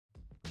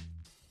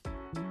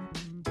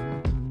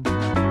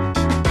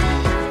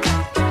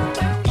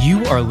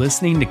are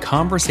listening to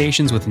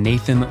Conversations with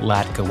Nathan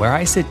Latka, where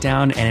I sit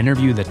down and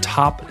interview the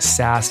top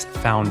SaaS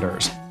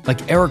founders,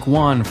 like Eric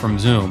Wan from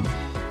Zoom.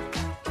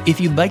 If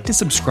you'd like to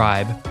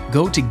subscribe,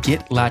 go to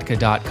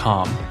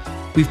getlatka.com.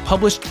 We've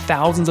published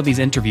thousands of these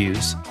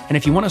interviews, and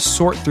if you want to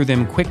sort through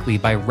them quickly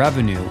by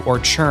revenue or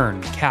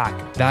churn,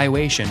 CAC,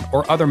 valuation,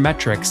 or other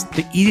metrics,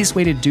 the easiest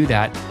way to do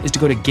that is to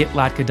go to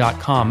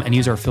getlatka.com and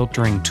use our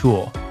filtering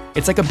tool.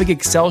 It's like a big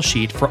Excel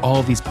sheet for all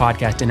of these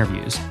podcast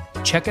interviews.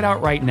 Check it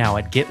out right now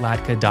at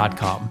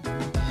getlatka.com.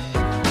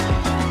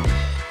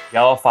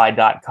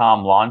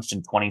 Yellowfy.com launched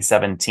in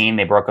 2017.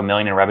 They broke $1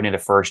 million in revenue the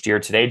first year.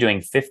 Today, doing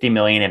 $50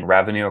 million in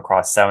revenue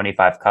across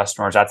 75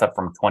 customers. That's up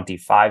from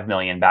 $25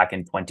 million back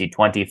in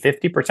 2020.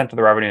 50% of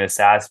the revenue is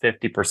SaaS,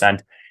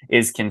 50%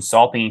 is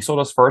consulting. He sold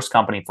his first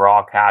company for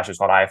all cash, is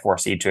what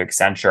I4C, to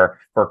Accenture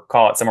for,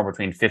 call it, somewhere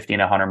between 50 and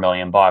 100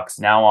 million bucks.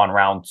 Now on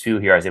round 2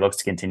 here, as he looks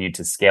to continue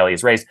to scale.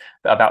 He's raised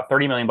about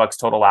 30 million bucks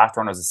total. Last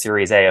round was a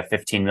Series A of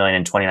 15 million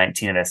in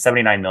 2019 and a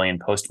 79 million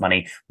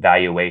post-money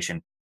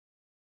valuation.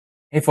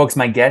 Hey folks,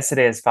 my guest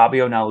today is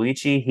Fabio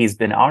Nalucci. He's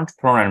been an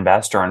entrepreneur and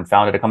investor and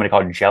founded a company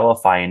called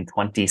Yellowfy in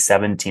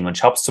 2017, which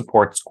helps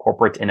support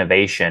corporate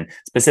innovation.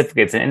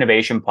 Specifically, it's an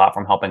innovation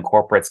platform helping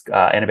corporates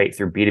innovate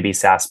through B2B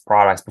SaaS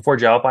products. Before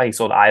Yellowfy, he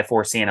sold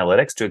I4C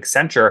Analytics to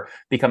Accenture,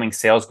 becoming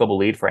sales global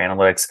lead for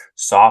analytics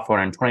software.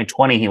 And in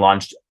 2020, he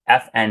launched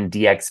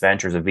FNDX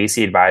Ventures, a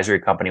VC advisory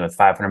company with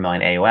 500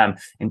 million AUM,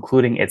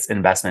 including its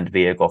investment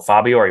vehicle.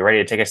 Fabio, are you ready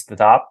to take us to the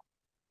top?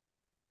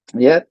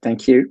 Yeah,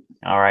 thank you.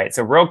 All right.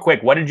 So real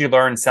quick, what did you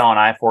learn selling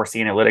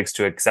I4C Analytics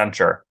to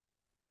Accenture?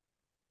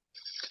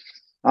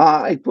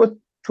 It was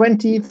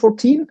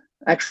 2014,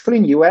 actually,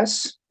 in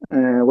US.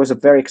 It was a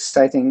very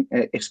exciting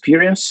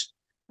experience.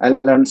 I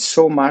learned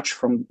so much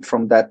from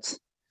that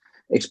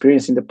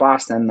experience in the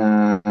past, and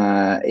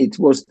it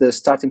was the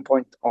starting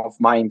point of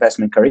my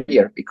investment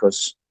career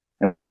because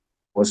it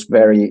was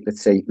very,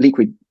 let's say,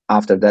 liquid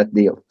after that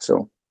deal.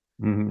 So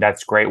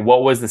that's great.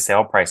 What was the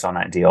sale price on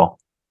that deal?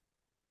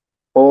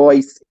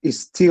 It's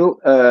still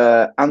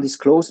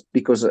undisclosed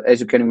because, as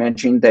you can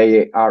imagine,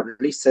 they are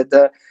listed.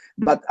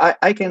 But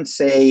I can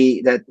say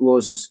that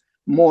was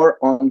more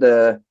on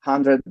the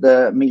 100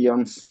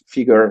 million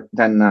figure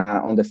than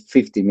on the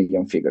 50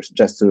 million figures,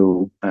 just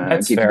to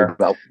give fair. You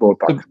the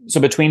ballpark. So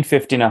between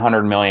 50 and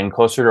 100 million,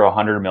 closer to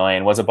 100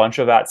 million, was a bunch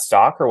of that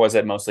stock or was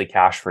it mostly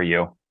cash for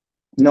you?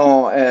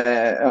 No,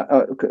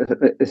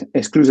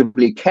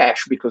 exclusively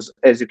cash, because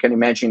as you can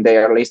imagine, they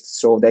are listed,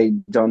 so they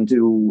don't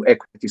do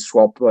equity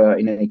swap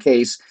in any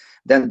case.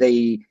 Then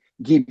they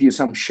give you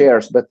some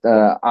shares, but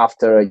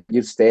after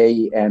you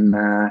stay, and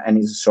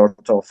is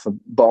sort of a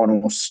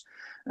bonus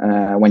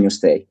when you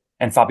stay.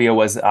 And Fabio,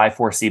 was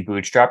I4C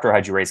bootstrapped or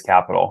had you raised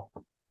capital?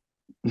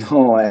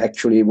 No,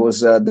 actually, it was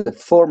the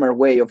former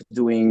way of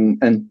doing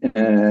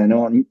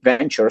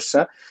ventures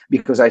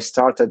because I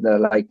started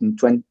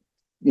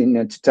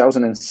in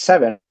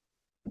 2007,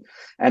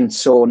 and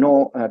so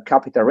no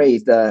capital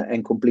raised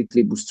and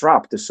completely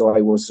bootstrapped. So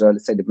I was,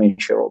 let's say, the main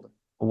shareholder.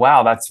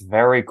 Wow, that's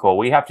very cool.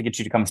 We have to get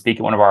you to come speak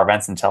at one of our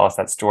events and tell us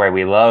that story.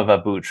 We love a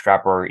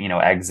bootstrapper,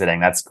 exiting.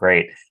 That's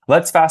great.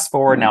 Let's fast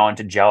forward now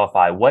into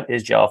Yellowfy. What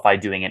is Yellowfy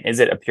doing, and is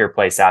it a pure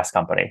play SaaS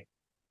company?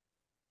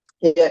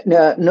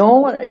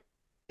 No,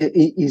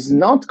 it is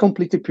not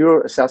completely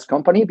pure SaaS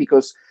company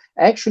because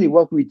actually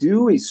what we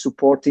do is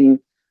supporting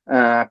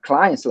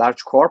clients,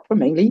 large corp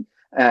mainly,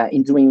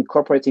 in doing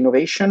corporate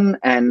innovation,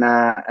 and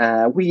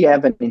we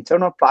have an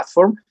internal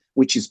platform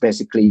which is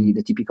basically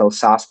the typical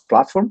SaaS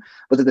platform,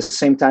 but at the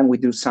same time we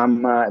do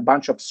some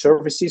bunch of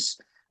services.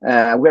 We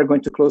are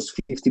going to close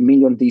 50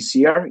 million this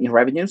year in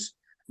revenues.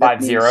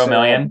 50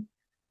 million?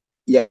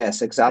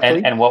 Yes,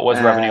 exactly. And what was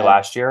revenue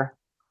last year?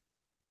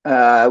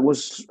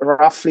 Was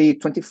roughly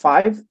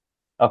 25.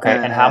 Okay,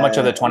 and how much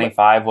of the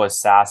 25 was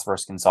SaaS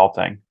versus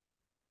consulting?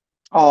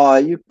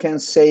 You can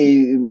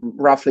say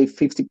roughly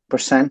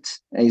 50%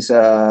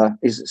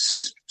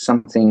 is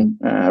something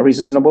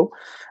reasonable.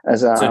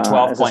 So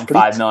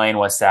 12.5 million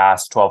was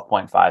SaaS,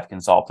 12.5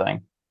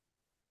 consulting.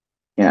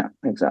 Yeah,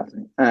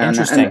 exactly.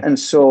 Interesting. And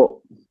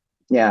so,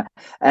 yeah,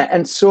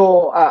 and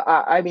so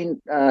I mean,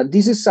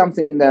 this is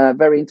something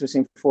very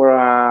interesting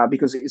for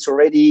because it's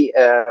already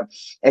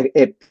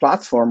a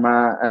platform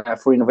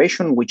for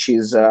innovation, which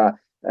is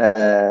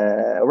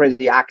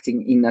already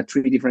acting in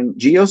 3 different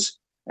geos.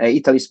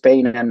 Italy,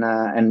 Spain,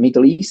 and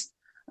Middle East.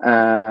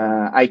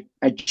 I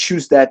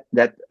choose that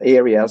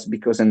areas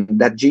and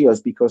that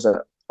geos because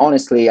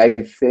honestly, I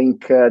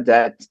think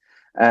that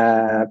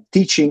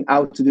teaching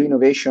how to do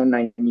innovation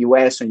in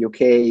US and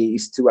UK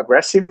is too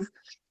aggressive,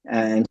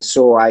 and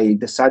so I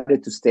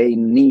decided to stay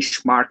in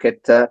niche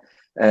market,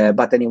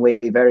 but anyway,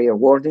 very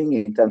rewarding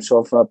in terms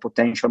of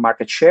potential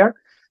market share.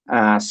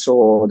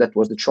 So that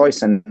was the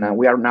choice, and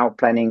we are now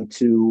planning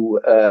to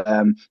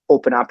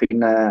open up in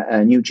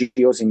new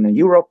geos in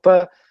Europe,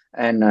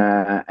 and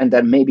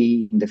then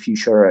maybe in the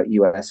future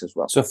US as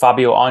well. So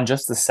Fabio, on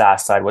just the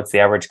SaaS side, what's the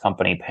average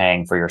company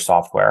paying for your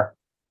software?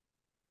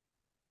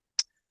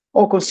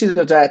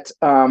 Consider that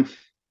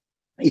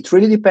It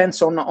really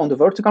depends on the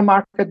vertical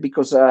market,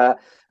 because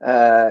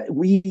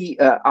we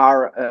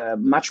are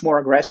much more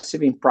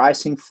aggressive in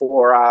pricing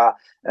for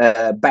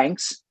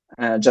banks,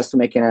 just to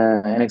make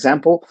an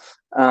example,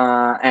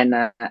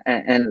 and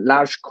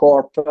large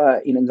corp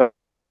in the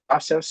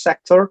industrial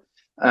sector,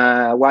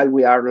 while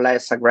we are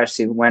less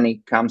aggressive when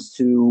it comes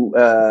to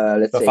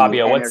let's say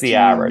Fabio, energy, what's the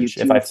average?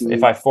 utility.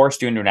 If I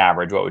forced you into an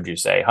average, what would you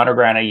say? 100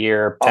 grand a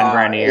year, 10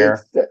 grand a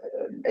year?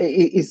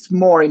 It's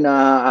more in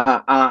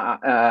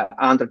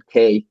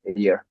 100K a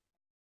year.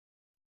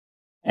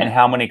 And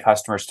how many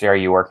customers today are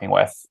you working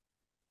with?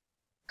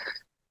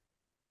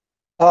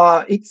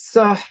 It's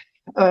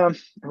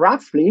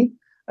roughly,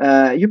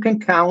 you can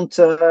count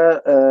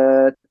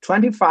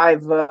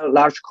 25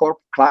 large corp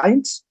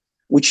clients,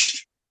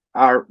 which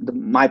are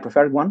my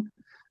preferred one.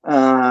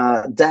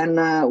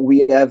 Then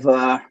we have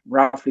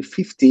roughly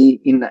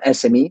 50 in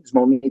SME,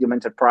 small medium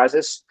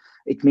enterprises.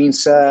 It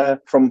means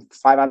from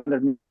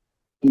 500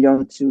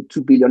 million to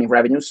 2 billion in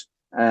revenues.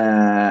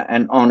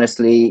 And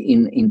honestly,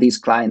 in these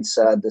clients,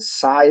 the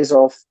size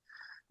of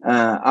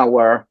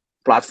our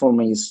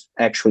platform is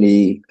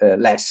actually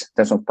less in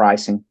terms of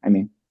pricing. I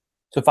mean,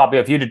 so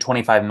Fabio, if you did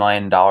 $25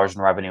 million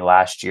in revenue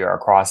last year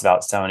across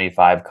about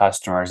 75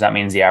 customers, that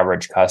means the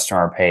average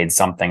customer paid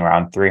something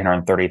around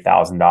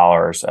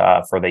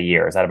 $330,000 for the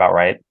year. Is that about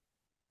right?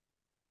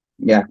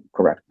 Yeah,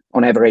 correct.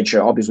 On average,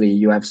 obviously,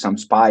 you have some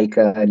spike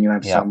and you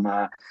have some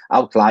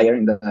outlier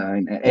in the.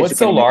 What's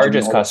the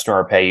largest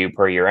customer pay you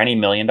per year? Any $1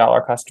 million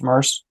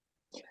customers?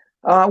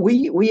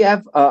 We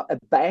have a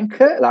bank,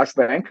 a large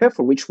bank,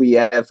 for which we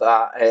have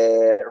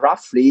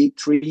roughly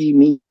 3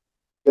 million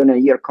a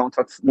year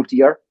contract,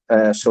 multi-year.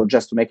 So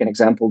just to make an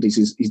example, this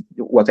is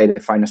what I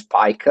define a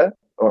spike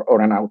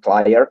or an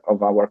outlier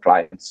of our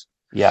clients.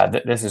 Yeah,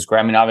 this is great.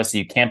 I mean,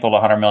 obviously, you can't build a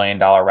 $100 million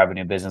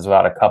revenue business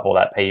without a couple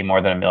that pay you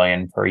more than $1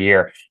 million per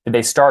year. Did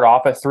they start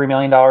off at $3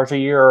 million a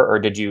year, or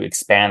did you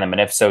expand them? And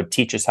if so,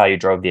 teach us how you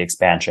drove the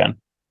expansion.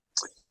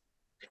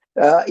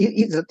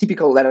 It's a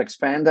typical letter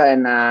expand,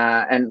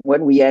 and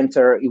when we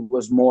enter, it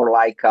was more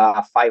like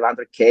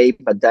 500K.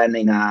 But then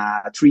in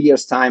 3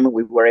 years' time,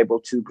 we were able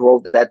to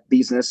grow that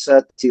business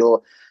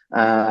till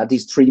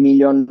these 3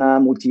 million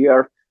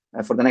multi-year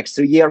for the next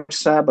 3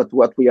 years. But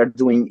what we are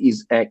doing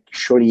is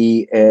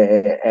actually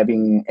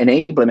having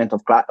enablement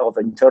of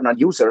internal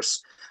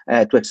users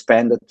to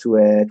expand it to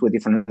a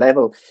different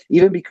level.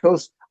 Even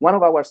because one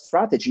of our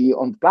strategy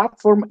on the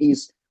platform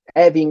is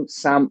having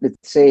some, let's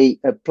say,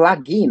 a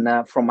plug-in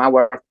from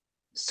our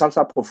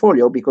startup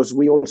portfolio, because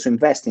we also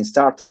invest in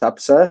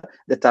startups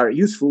that are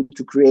useful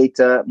to create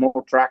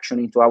more traction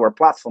into our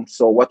platform.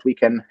 So what we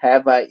can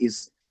have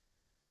is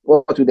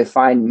what we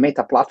define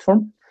meta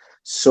platform.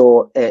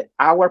 So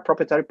our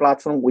proprietary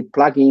platform with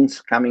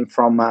plugins coming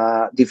from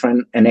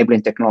different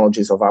enabling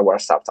technologies of our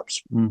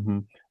startups. Mm-hmm.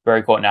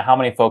 Very cool. Now, how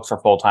many folks are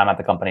full-time at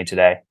the company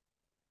today?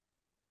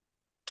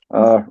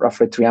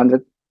 Roughly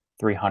 300.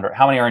 300.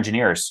 How many are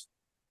engineers?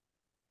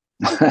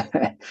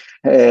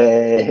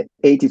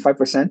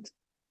 85%.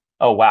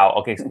 Oh, wow.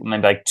 Okay. So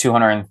maybe like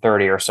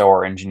 230 or so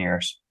are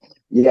engineers.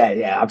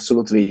 Yeah,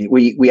 absolutely.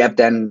 We have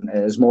then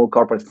small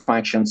corporate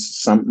functions,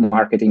 some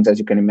marketing, as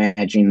you can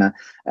imagine,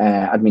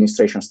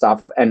 administration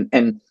stuff,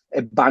 and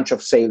a bunch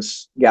of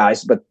sales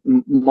guys. But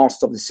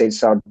most of the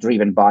sales are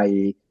driven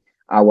by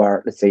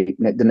our, let's say,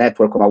 the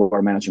network of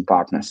our managing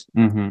partners.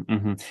 Mm-hmm,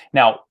 mm-hmm.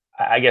 Now,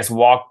 I guess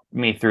walk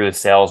me through the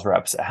sales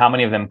reps. How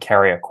many of them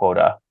carry a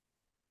quota?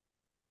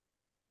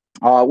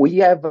 We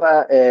have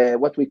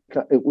what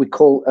we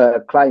call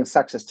client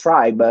success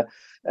tribe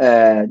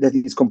that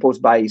is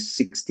composed by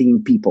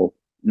 16 people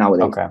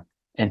nowadays. Okay,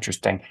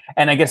 interesting.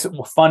 And I guess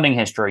funding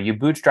history, you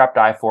bootstrapped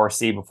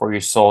I4C before you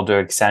sold to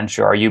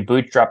Accenture. Are you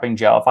bootstrapping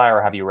Jellyfy,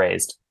 or have you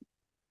raised?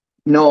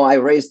 No, I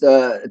raised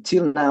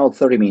till now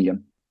 30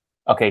 million.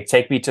 Okay,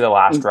 take me to the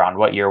last round.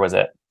 What year was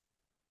it?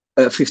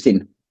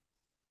 15.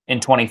 In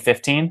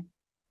 2015?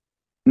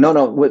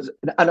 No,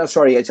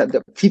 sorry. I said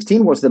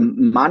 15 was the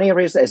money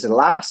raised as the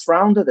last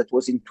round. That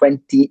was in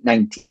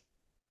 2019.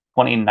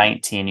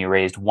 2019, you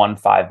raised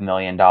 $15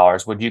 million.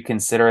 Would you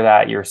consider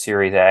that your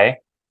Series A?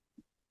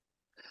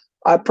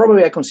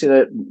 Probably I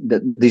consider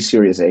this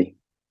Series A.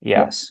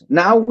 Yeah. Yes.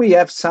 Now we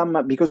have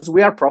some, because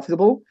we are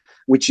profitable,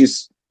 which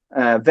is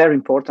very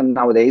important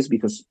nowadays,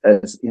 because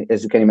as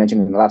you can imagine,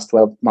 in the last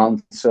 12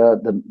 months,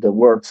 the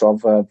words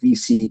of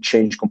VC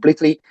changed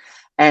completely.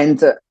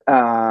 And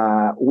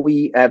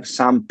we have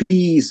some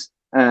P's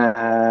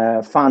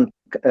fund,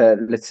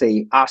 let's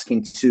say,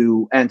 asking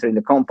to enter in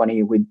the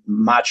company with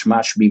much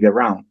bigger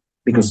round,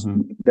 because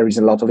there is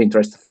a lot of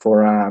interest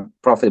for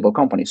profitable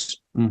companies.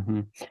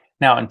 Mm-hmm.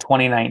 Now, in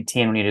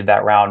 2019, when you did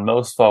that round,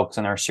 most folks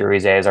in their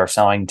Series A's are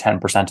selling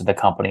 10% of the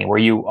company. Were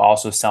you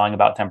also selling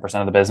about 10%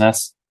 of the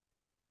business?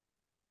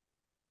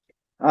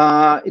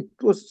 It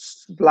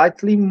was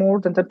slightly more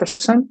than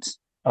 10%.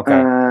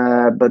 Okay.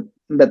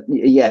 But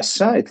yes,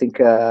 I think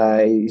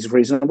is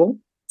reasonable.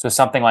 So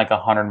something like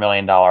 $100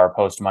 million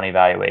post-money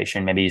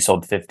valuation, maybe you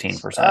sold 15%.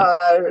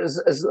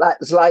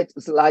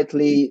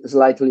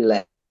 Slightly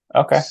less.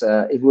 Okay.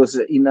 It was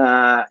in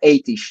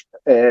 80-ish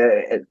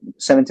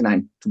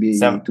 79 to be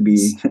exactly.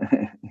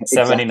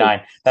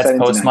 79. That's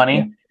post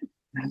money.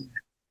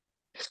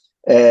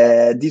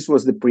 Yeah. This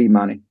was the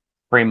pre-money.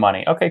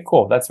 Pre-money. Okay,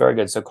 cool. That's very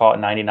good. So call it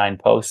 99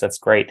 post. That's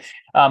great.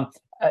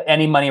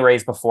 Any money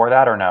raised before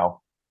that or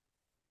no?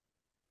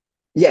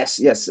 Yes.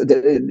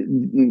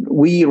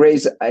 We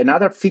raised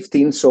another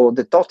 15, so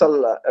the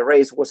total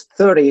raise was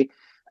 30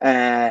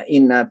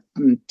 in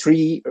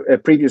 3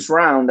 previous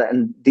round,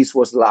 and this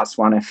was the last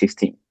one at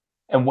 15.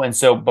 And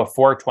so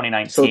before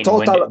 2019, so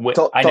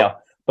total, I know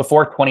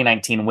before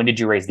 2019, when did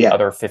you raise the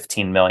other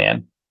 15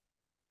 million?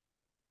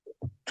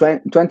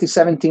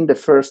 2017, the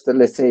first,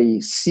 let's say,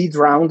 seed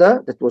round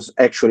that was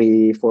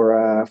actually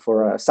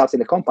for starting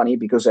the company,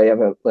 because I have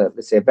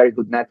let's say a very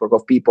good network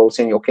of people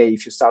saying, okay,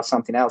 if you start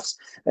something else,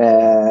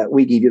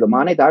 we give you the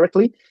money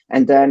directly.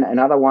 And then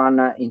another one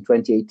in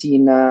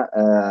 2018 in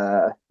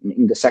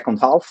the second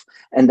half,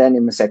 and then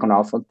in the second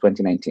half of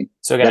 2019.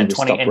 So again, in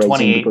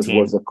 2018, because it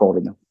was the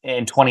COVID.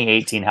 In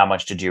 2018, how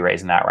much did you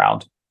raise in that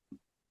round?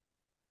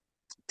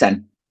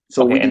 10.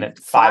 So we did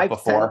 5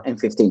 before 10 and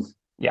 15.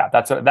 Yeah,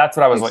 that's what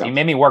I was looking. You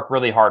made me work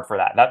really hard for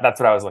that. That's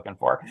what I was looking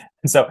for.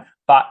 So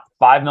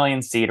 5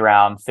 million seed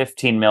round,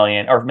 15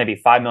 million, or maybe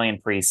 5 million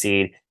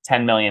pre-seed,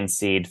 10 million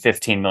seed,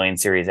 15 million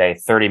Series A,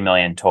 30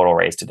 million total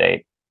raised to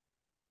date.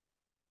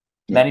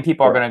 Yeah, many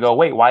people are going to go,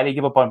 wait, why did he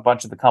give up on a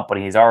bunch of the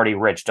company? He's already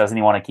rich. Doesn't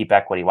he want to keep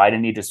equity? Why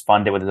didn't he just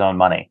fund it with his own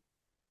money?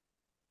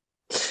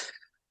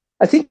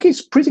 I think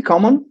it's pretty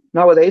common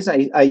nowadays.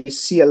 I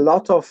see a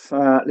lot of,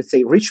 let's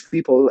say, rich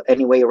people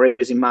anyway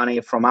raising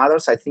money from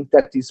others. I think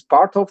that is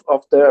part of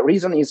the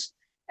reason is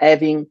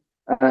having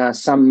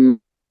some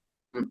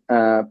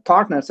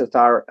partners that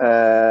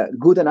are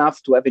good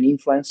enough to have an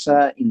influence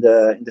in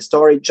the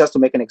story. Just to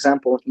make an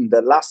example, in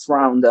the last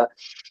round,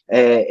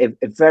 a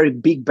very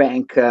big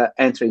bank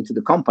entered into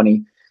the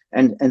company,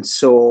 and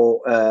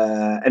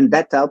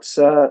that helps.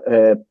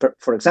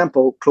 For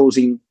example,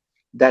 closing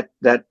that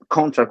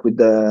contract with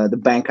the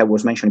bank I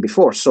was mentioning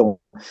before. So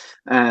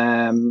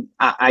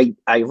I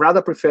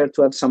rather prefer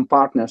to have some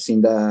partners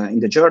in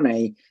the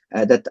journey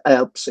that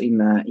helps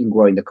in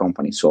growing the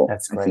company. So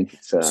that's great. I think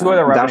it's two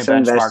other revenue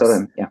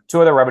benchmarks.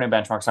 Two other revenue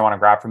benchmarks I want to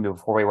grab from you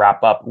before we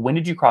wrap up. When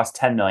did you cross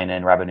 10 million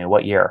in revenue?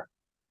 What year?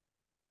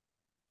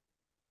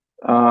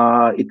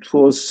 It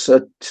was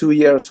 2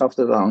 years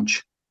after the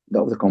launch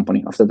of the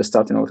company, after the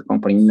starting of the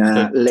company in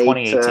late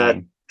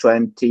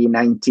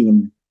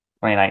 2019.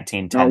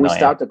 2019, 10 million. We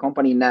started the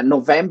company in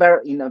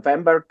November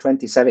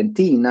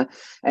 2017,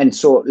 and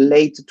so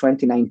late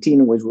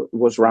 2019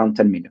 was around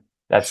 10 million.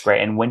 That's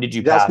great. And when did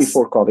you pass? Just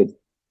before COVID.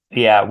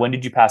 Yeah. When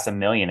did you pass $1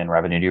 million in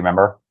revenue? Do you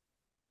remember?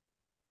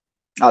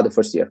 The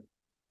first year.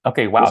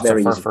 Okay. Wow.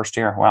 So for first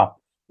year. Wow.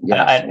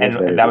 Yeah.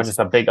 And that was just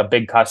a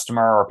big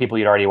customer or people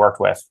you'd already worked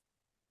with?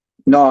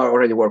 No, I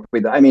already work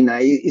with. I mean,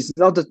 it's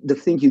not the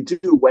thing you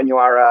do when you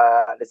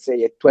are, let's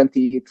say,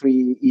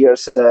 23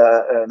 years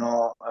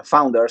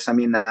founders. I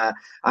mean,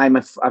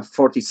 I'm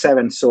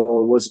 47, so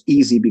it was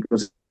easy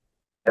because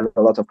I have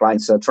a lot of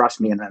clients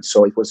trust me, and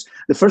so it was.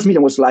 The first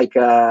meeting was like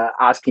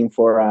asking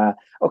for,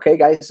 okay,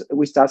 guys,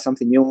 we start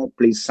something new.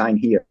 Please sign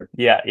here.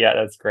 Yeah,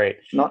 that's great.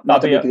 Not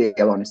Fabio, a big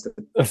deal, honestly.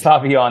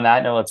 Fabio, on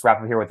that note, let's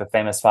wrap up here with the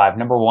famous 5.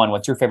 Number 1,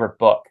 what's your favorite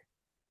book?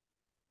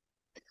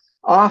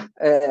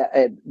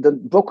 The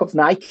book of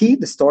Nike,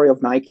 the story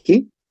of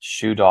Nike.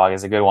 Shoe Dog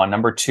is a good one.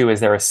 Number 2,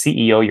 is there a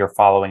CEO you're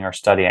following or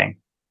studying?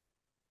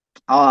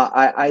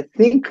 I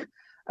think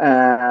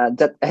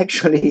that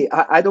actually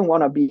I don't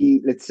want to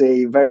be, let's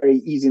say, very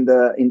easy in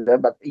the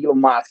but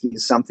Elon Musk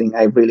is something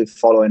I really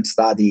follow and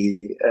study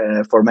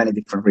for many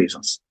different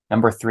reasons.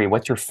 Number 3,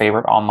 what's your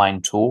favorite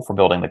online tool for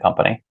building the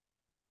company?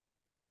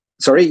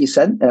 Sorry, you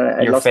said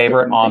your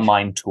favorite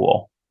online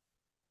tool.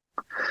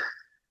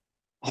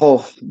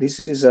 Oh,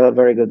 this is a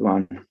very good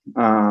one.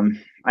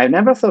 I've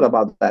never thought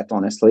about that,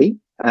 honestly.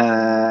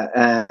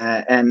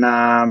 I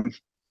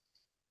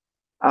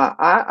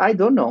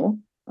don't know.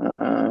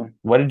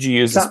 What did you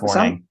use this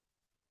morning?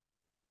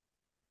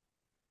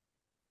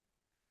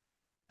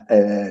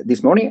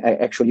 This morning, I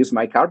actually used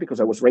my car because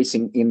I was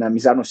racing in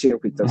Misano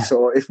circuit.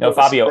 So no,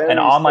 Fabio, an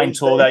online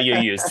tool that you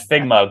used: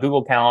 Figma,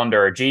 Google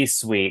Calendar, G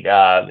Suite,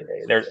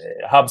 there's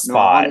HubSpot. No,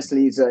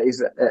 honestly, is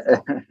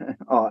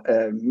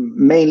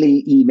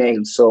mainly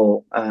email.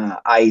 So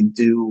I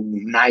do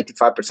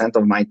 95%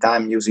 of my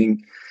time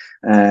using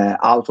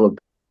Outlook.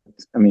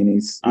 I mean,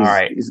 all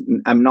right.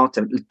 I'm not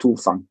a tool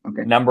fan.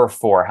 Okay. Number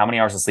 4, how many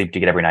hours of sleep do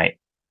you get every night?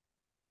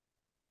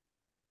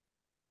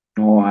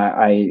 No,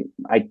 I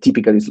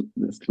typically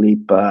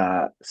sleep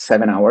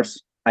 7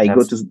 hours. I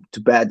go to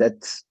bed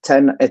at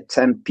 10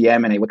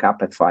 p.m. and I wake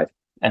up at 5.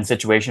 And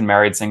situation: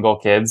 married, single,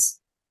 kids?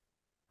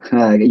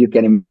 You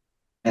can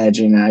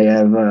imagine. I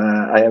have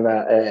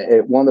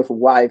a wonderful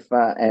wife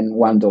and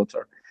one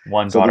daughter.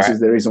 One daughter. So this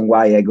is the reason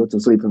why I go to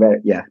sleep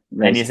very.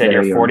 And you said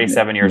you're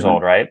 47 years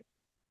old, right?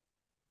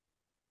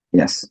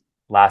 Yes.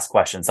 Last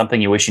question: something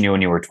you wish you knew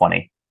when you were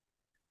 20.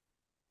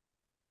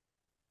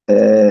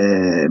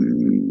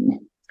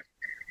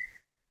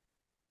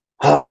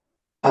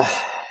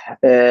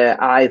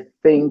 I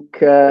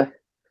think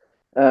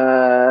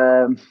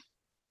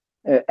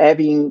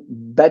having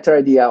better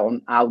idea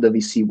on how the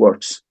VC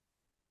works.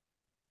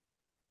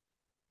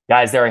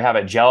 Guys, there we have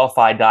it.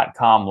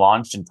 Jellify.com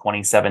launched in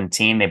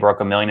 2017. They broke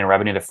 $1 million in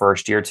revenue the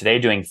first year. Today,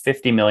 doing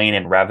 $50 million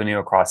in revenue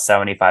across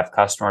 75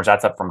 customers.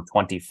 That's up from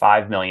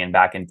 $25 million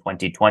back in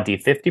 2020.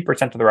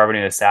 50% of the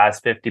revenue is SaaS,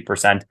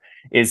 50%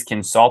 is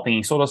consulting.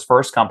 He sold his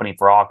first company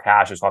for all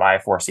cash, is what I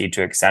foresee,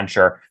 to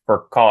Accenture for,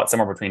 call it,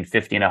 somewhere between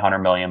 50 and 100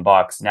 million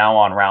bucks. Now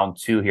on round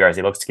 2 here, as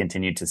he looks to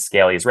continue to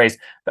scale. He's raised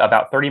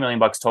about 30 million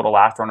bucks total.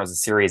 Last round was a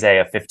Series A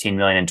of 15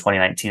 million in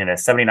 2019 and a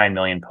 79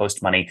 million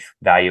post-money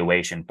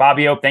valuation.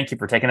 Fabio, thank you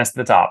for taking us to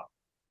the top.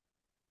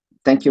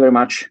 Thank you very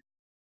much.